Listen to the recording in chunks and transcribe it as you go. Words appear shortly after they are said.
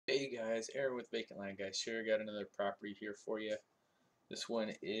Guys, Aaron with Vacant Land Guys here. Got another property here for you. This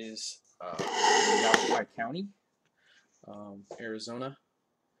one is in Yavapai County, Arizona.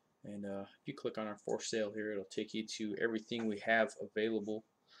 And if you click on our for sale here, it'll take you to everything we have available.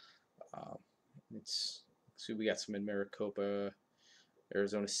 So we got some in Maricopa,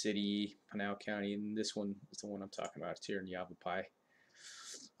 Arizona City, Pinal County, and this one is the one I'm talking about. It's here in Yavapai.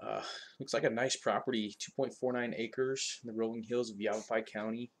 Looks like a nice property, 2.49 acres in the rolling hills of Yavapai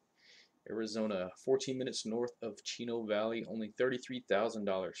County, Arizona, 14 minutes north of Chino Valley, only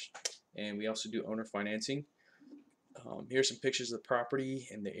 $33,000. And we also do owner financing. Here's some pictures of the property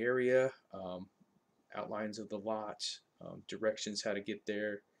and the area, outlines of the lot, directions how to get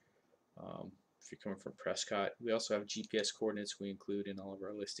there. If you're coming from Prescott, we also have GPS coordinates we include in all of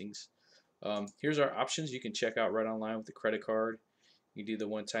our listings. Here's our options you can check out right online with the credit card. You do the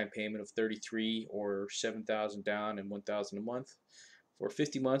one-time payment of $33,000 or $7,000 down and $1,000 a month for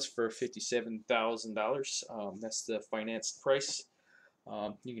 50 months for $57,000. That's the financed price.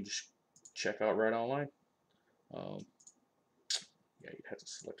 You can just check out right online. Yeah, you'd have to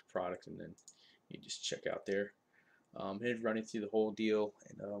select a product and then you just check out there. And running through the whole deal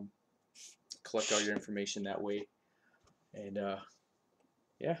and collect all your information that way. And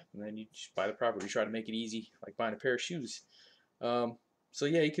yeah, and then you just buy the property. You try to make it easy, like buying a pair of shoes. So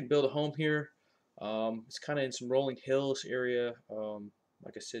yeah, you can build a home here. It's kind of in some rolling hills area.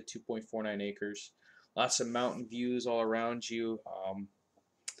 Like I said, 2.49 acres. Lots of mountain views all around you.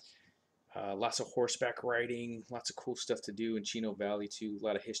 Lots of horseback riding. Lots of cool stuff to do in Chino Valley too. A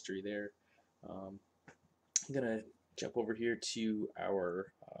lot of history there. I'm gonna jump over here to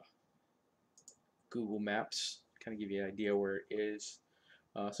our Google Maps. Kind of give you an idea where it is.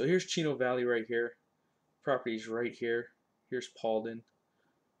 So here's Chino Valley right here. Property's right here. Here's Paulden.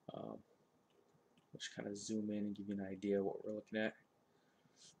 Let's kind of zoom in and give you an idea of what we're looking at.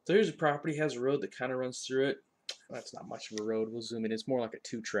 So here's a property, has a road that kind of runs through it. That's not much of a road. We'll zoom in. It's more like a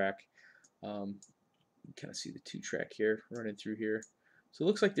two-track. You kind of see the two-track here running through here. So it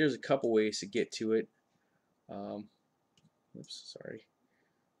looks like there's a couple ways to get to it. Oops, sorry.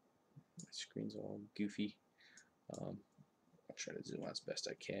 My screen's all goofy. I'll try to zoom out as best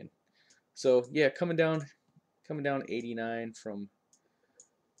I can. So yeah, coming down 89 from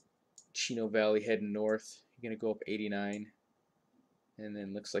Chino Valley heading north. You're going to go up 89 and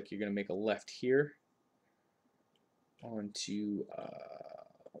then looks like you're going to make a left here onto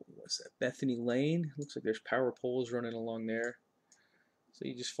what's that, Bethany Lane. Looks like there's power poles running along there. So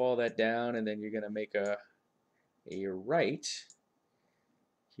you just follow that down and then you're going to make a right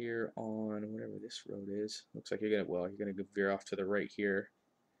here on whatever this road is. Looks like you're going to veer off to the right here.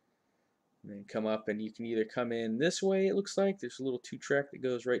 And then come up, and you can either come in this way, it looks like. There's a little two-track that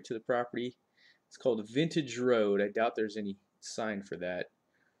goes right to the property. It's called Vintage Road. I doubt there's any sign for that.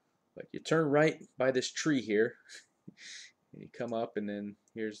 But you turn right by this tree here, and you come up, and then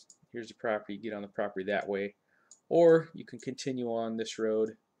here's the property. You get on the property that way. Or you can continue on this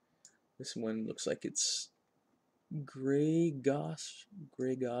road. This one looks like it's Gray Goss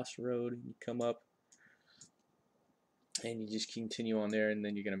Road. You come up, and you just continue on there, and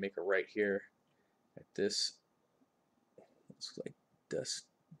then you're going to make a right here at this, looks like Dust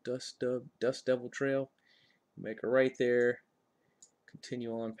Devil Trail. Make a right there,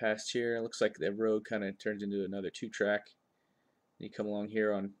 continue on past here. It looks like the road kind of turns into another two-track. You come along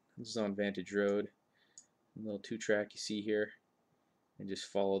here on, this is on Vantage Road, a little two-track you see here, and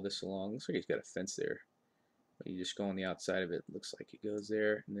just follow this along. Looks like he's got a fence there, but you just go on the outside of it. Looks like it goes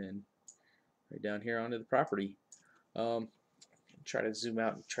there, and then right down here onto the property. Try to zoom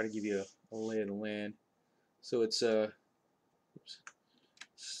out and try to give you a lay of the land. So it's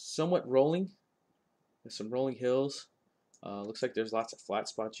somewhat rolling. There's some rolling hills. Looks like there's lots of flat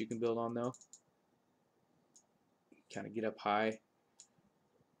spots you can build on though. Kind of get up high.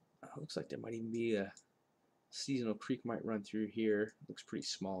 Looks like there might even be a seasonal creek might run through here. Looks pretty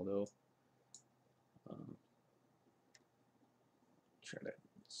small though. Try to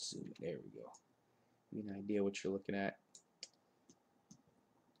zoom in. There we go. Give you an idea what you're looking at.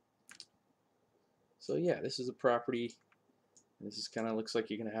 So yeah, this is a property. This is kind of looks like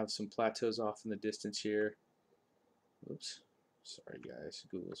you're going to have some plateaus off in the distance here. Oops, sorry guys.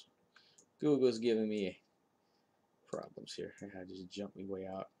 Google's giving me problems here. I just jumped me way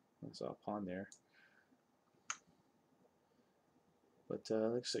out. I saw a pond there. But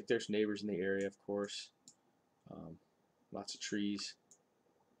looks like there's neighbors in the area, of course. Lots of trees.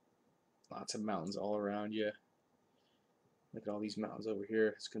 Lots of mountains all around you. Look at all these mountains over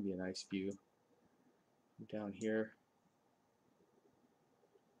here. It's going to be a nice view. Down here,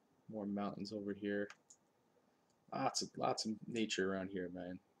 more mountains over here. Lots of nature around here,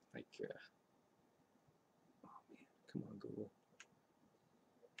 man. like, oh man, come on, Google.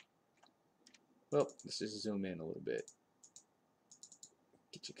 Well, let's just zoom in a little bit.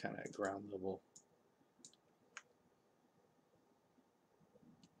 Get you kind of at ground level.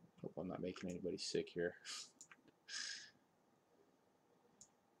 Hope I'm not making anybody sick here.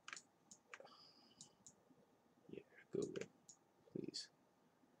 Yeah, Google, please.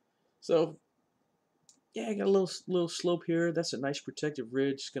 So, yeah, I got a little slope here. That's a nice protective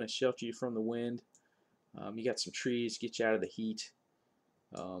ridge. It's going to shelter you from the wind. You got some trees, get you out of the heat.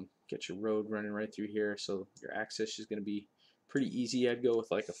 Get your road running right through here, so your access is going to be pretty easy. I'd go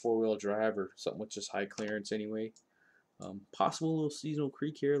with like a four-wheel drive or something with just high clearance anyway. Possible little seasonal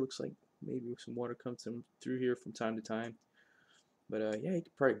creek here. Looks like maybe some water comes through here from time to time. But yeah, you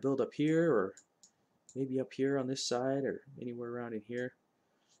could probably build up here, or maybe up here on this side, or anywhere around in here.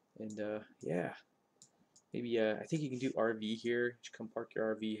 And yeah, maybe I think you can do RV here. Just come park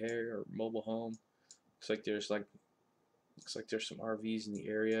your RV here or mobile home. Looks like there's some RVs in the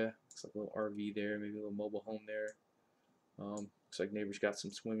area. Looks like a little RV there, maybe a little mobile home there. Looks like neighbors got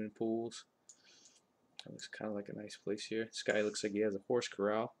some swimming pools. That looks kind of like a nice place here. This guy looks like he has a horse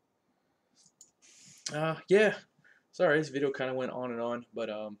corral. Yeah, sorry, this video kind of went on and on,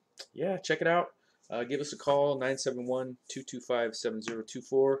 but yeah, check it out. Give us a call,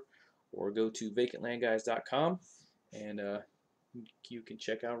 971-225-7024, or go to vacantlandguys.com, and you can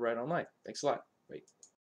check out right online. Thanks a lot. Bye.